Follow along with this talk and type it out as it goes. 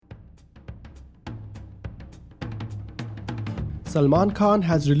Salman Khan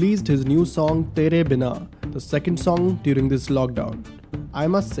has released his new song Tere Bina, the second song during this lockdown. I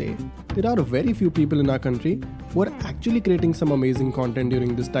must say, there are very few people in our country who are actually creating some amazing content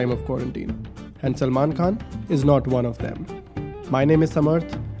during this time of quarantine, and Salman Khan is not one of them. My name is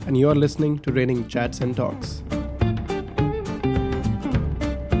Samarth, and you're listening to Raining Chats and Talks.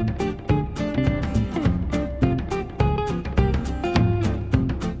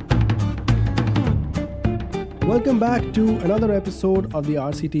 Welcome back to another episode of the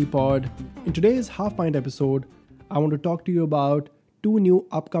RCT Pod. In today's Half Pint episode, I want to talk to you about two new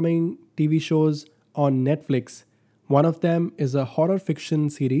upcoming TV shows on Netflix. One of them is a horror fiction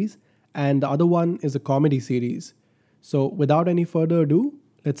series and the other one is a comedy series. So without any further ado,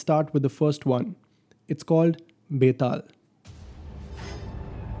 let's start with the first one. It's called Betal.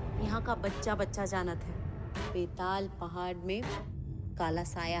 यहाँ का बच्चा बच्चा जानत है बेताल पहाड़ में काला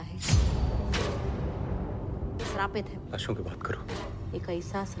साया है श्रापित है लाशों की बात करो एक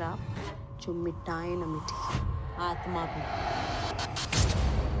ऐसा श्राप जो मिटाए न मिटे आत्मा भी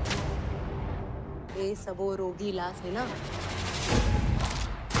ये सबो रोगी लाश है ना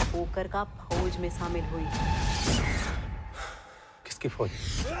होकर का फौज में शामिल हुई किसकी फौज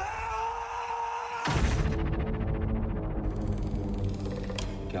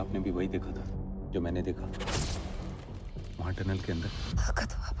क्या आपने भी वही देखा था जो मैंने देखा वहां टनल के अंदर ताकत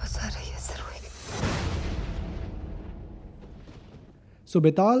वापस आ रही है sir So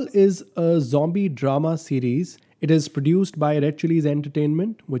Betal is a zombie drama series. It is produced by Red Chillies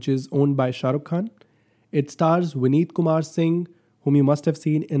Entertainment, which is owned by Shah Rukh Khan. It stars Vineet Kumar Singh, whom you must have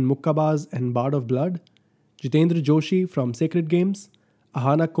seen in Mukkabaz and Bard of Blood, Jitendra Joshi from Sacred Games,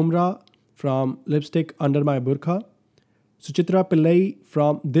 Ahana Kumra from Lipstick Under My Burqa, Suchitra Pillai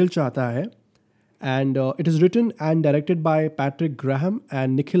from Dil Chahta Hai, and it is written and directed by Patrick Graham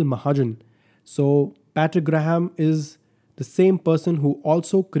and Nikhil Mahajan. So Patrick Graham is the same person who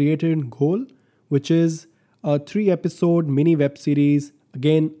also created Ghol, which is a 3-episode mini web series,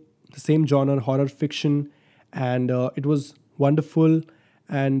 again the same genre, horror fiction, and it was wonderful,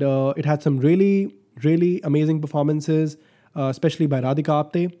 and it had some really amazing performances, especially by Radhika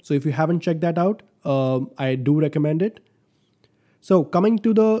Apte. So if you haven't checked that out, I do recommend it. So coming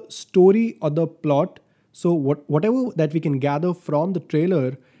to the story or the plot, so whatever that we can gather from the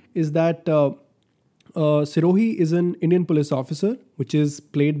trailer is that Sirohi is an Indian police officer, which is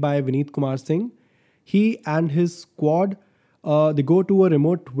played by Vineet Kumar Singh. He and his squad, they go to a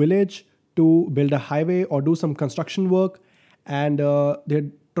remote village to build a highway or do some construction work, and they're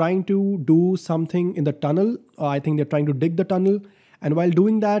trying to do something in the tunnel. I think they're trying to dig the tunnel, and while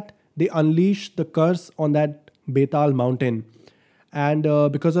doing that, they unleash the curse on that Betal mountain. And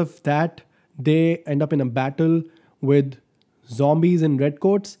because of that, they end up in a battle with zombies in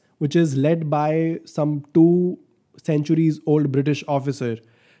redcoats, which is led by some 2 centuries old British officer.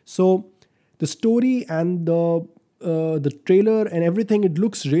 So the story and the trailer and everything, it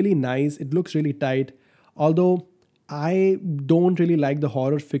looks really nice. It looks really tight. Although I don't really like the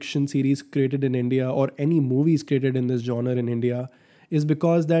horror fiction series created in India or any movies created in this genre in India, is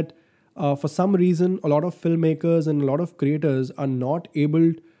because that for some reason, a lot of filmmakers and a lot of creators are not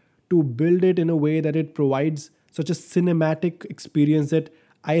able to build it in a way that it provides such a cinematic experience that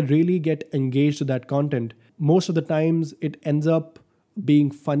I really get engaged to that content. Most of the times it ends up being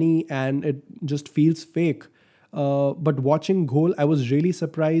funny and it just feels fake. But watching Ghol, I was really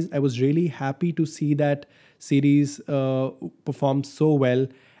surprised. I was really happy to see that series perform so well.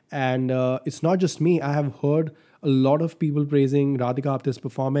 And it's not just me. I have heard a lot of people praising Radhika Apte's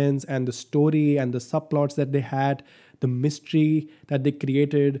performance and the story and the subplots that they had, the mystery that they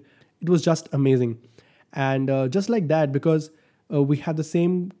created. It was just amazing. And just like that, because we had the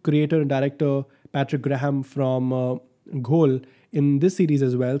same creator and director, Patrick Graham from Ghol, in this series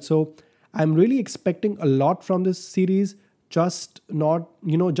as well. So I'm really expecting a lot from this series, just not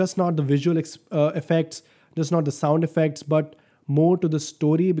the visual effects, just not the sound effects, but more to the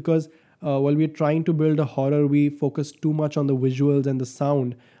story, because while we're trying to build a horror, we focus too much on the visuals and the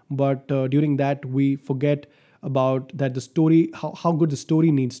sound. But during that, we forget about that the story, how good the story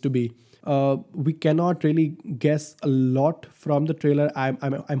needs to be. We cannot really guess a lot from the trailer.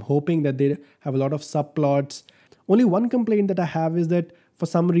 I'm hoping that they have a lot of subplots. Only one complaint that I have is that for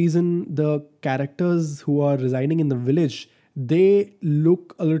some reason the characters who are residing in the village, they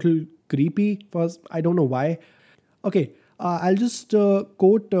look a little creepy. First, I don't know why. Okay, I'll just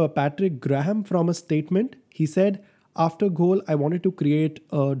quote Patrick Graham from a statement. He said, "After Ghol, I wanted to create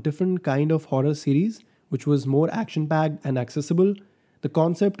a different kind of horror series, which was more action-packed and accessible. The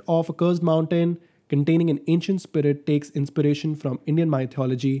concept of a cursed mountain containing an ancient spirit takes inspiration from Indian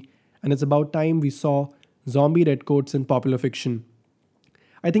mythology, and it's about time we saw zombie redcoats in popular fiction.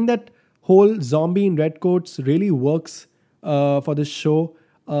 I think that whole zombie in redcoats really works for this show.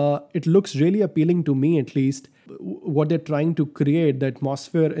 It looks really appealing to me, at least. What they're trying to create, the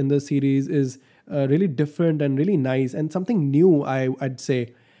atmosphere in the series is really different and really nice and something new, I'd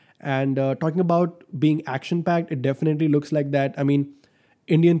say. And talking about being action packed, it definitely looks like that. I mean,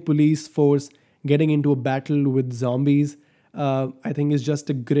 Indian police force getting into a battle with zombies, I think is just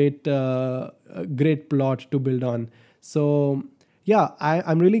a great plot to build on. So yeah,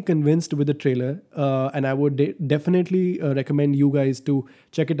 I'm really convinced with the trailer, and I would definitely recommend you guys to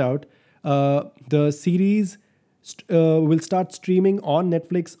check it out. The series will start streaming on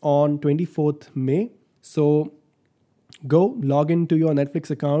Netflix on 24th May. So go log into your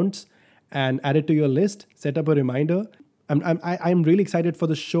Netflix accounts and add it to your list. Set up a reminder. I'm really excited for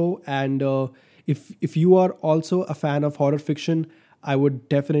the show, and if you are also a fan of horror fiction, I would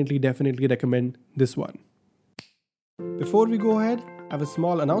definitely recommend this one. Before we go ahead, I have a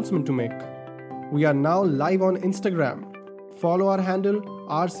small announcement to make. We are now live on Instagram. Follow our handle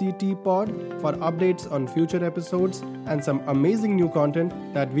RCTPod for updates on future episodes and some amazing new content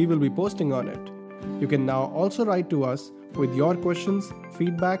that we will be posting on it. You can now also write to us with your questions,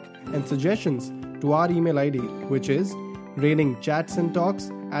 feedback, and suggestions to our email ID, which is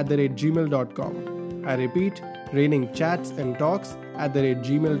rainingchatsandtalks@gmail.com. I repeat,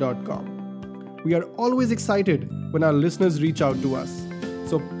 rainingchatsandtalks@gmail.com. We are always excited when our listeners reach out to us.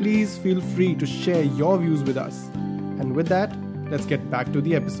 So please feel free to share your views with us. And with that, let's get back to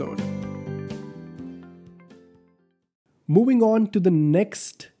the episode. Moving on to the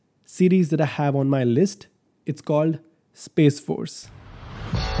next series that I have on my list. It's called Space Force.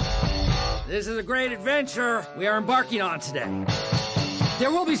 This is a great adventure we are embarking on today.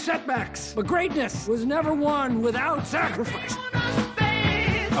 There will be setbacks, but greatness was never won without sacrifice.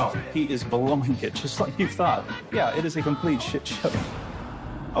 Oh, he is blowing it just like you thought. Yeah, it is a complete shit show.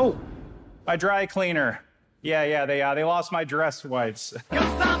 Oh, my dry cleaner. Yeah, they lost my dress wipes.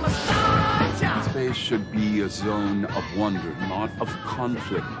 Space should be a zone of wonder, not of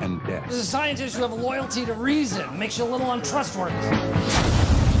conflict and death. As a scientist, you have a loyalty to reason. Makes you a little untrustworthy.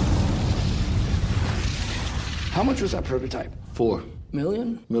 How much was that prototype? $4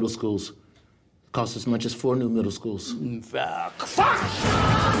 million? Middle schools. Cost as much as 4 new middle schools. Fuck!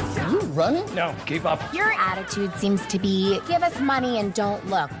 Are you running? No, keep up. Your attitude seems to be, give us money and don't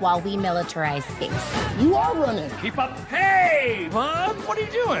look while we militarize space. You are running. Keep up. Hey, Bob, what are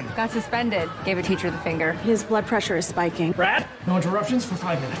you doing? Got suspended. Gave a teacher the finger. His blood pressure is spiking. Brad, no interruptions for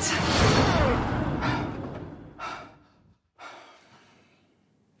 5 minutes.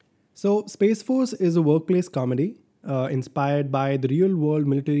 So, Space Force is a workplace comedy inspired by the real-world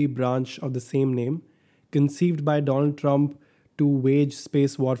military branch of the same name, conceived by Donald Trump to wage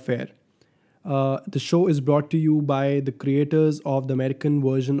space warfare. The show is brought to you by the creators of the American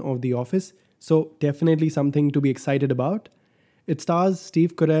version of The Office, so definitely something to be excited about. It stars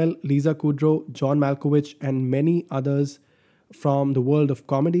Steve Carell, Lisa Kudrow, John Malkovich, and many others from the world of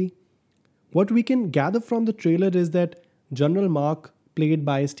comedy. What we can gather from the trailer is that General Mark, played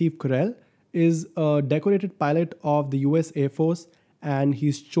by Steve Carell, is a decorated pilot of the US Air Force, and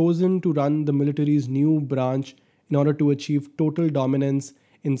he's chosen to run the military's new branch in order to achieve total dominance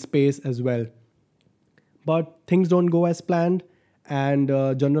in space as well. But things don't go as planned, and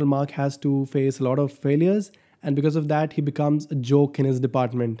General Mark has to face a lot of failures, and because of that, he becomes a joke in his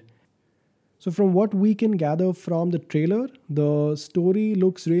department. So from what we can gather from the trailer, the story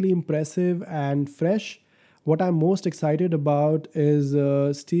looks really impressive and fresh. What I'm most excited about is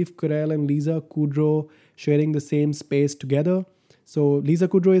Steve Carell and Lisa Kudrow sharing the same space together. So Lisa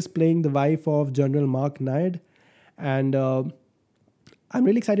Kudrow is playing the wife of General Mark Nide, and I'm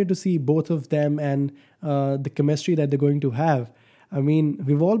really excited to see both of them and the chemistry that they're going to have. I mean,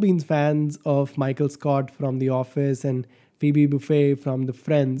 we've all been fans of Michael Scott from The Office and Phoebe Buffay from The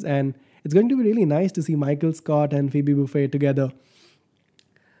Friends, and it's going to be really nice to see Michael Scott and Phoebe Buffay together.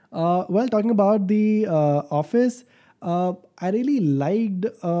 Well, talking about The Office, I really liked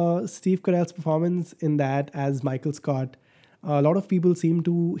Steve Carell's performance in that as Michael Scott. A lot of people seem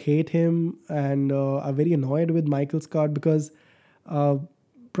to hate him and are very annoyed with Michael Scott because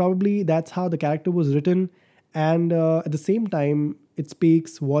probably that's how the character was written. And at the same time, it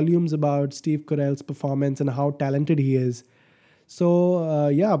speaks volumes about Steve Carell's performance and how talented he is.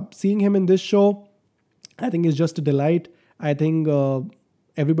 So, seeing him in this show, I think is just a delight. I think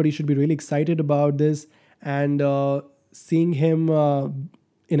everybody should be really excited about this, and seeing him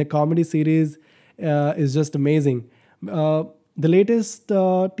in a comedy series is just amazing. The latest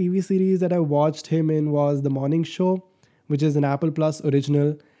TV series that I watched him in was The Morning Show, which is an Apple Plus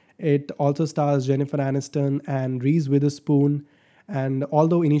original. It also stars Jennifer Aniston and Reese Witherspoon. And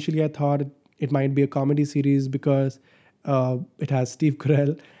although initially I thought it might be a comedy series because it has Steve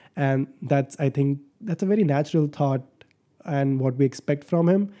Carell, and I think that's a very natural thought and what we expect from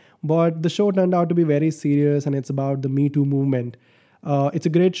him. But the show turned out to be very serious, and it's about the Me Too movement. It's a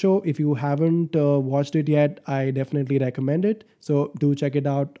great show. If you haven't watched it yet, I definitely recommend it. So do check it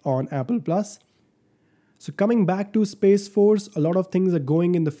out on Apple Plus. So coming back to Space Force, a lot of things are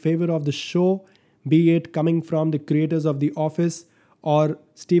going in the favor of the show, be it coming from the creators of The Office or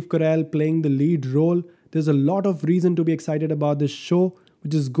Steve Carell playing the lead role. There's a lot of reason to be excited about this show,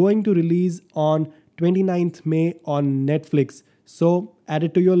 which is going to release on 29th May on Netflix. So add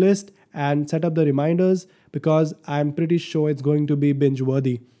it to your list and set up the reminders because I'm pretty sure it's going to be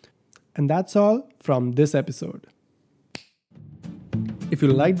binge-worthy. And that's all from this episode. If you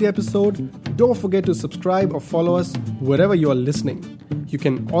liked the episode, don't forget to subscribe or follow us wherever you are listening. You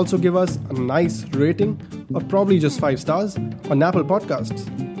can also give us a nice rating, or probably just 5 stars, on Apple Podcasts.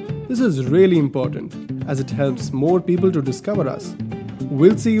 This is really important as it helps more people to discover us.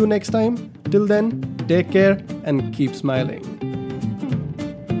 We'll see you next time. Till then, take care and keep smiling.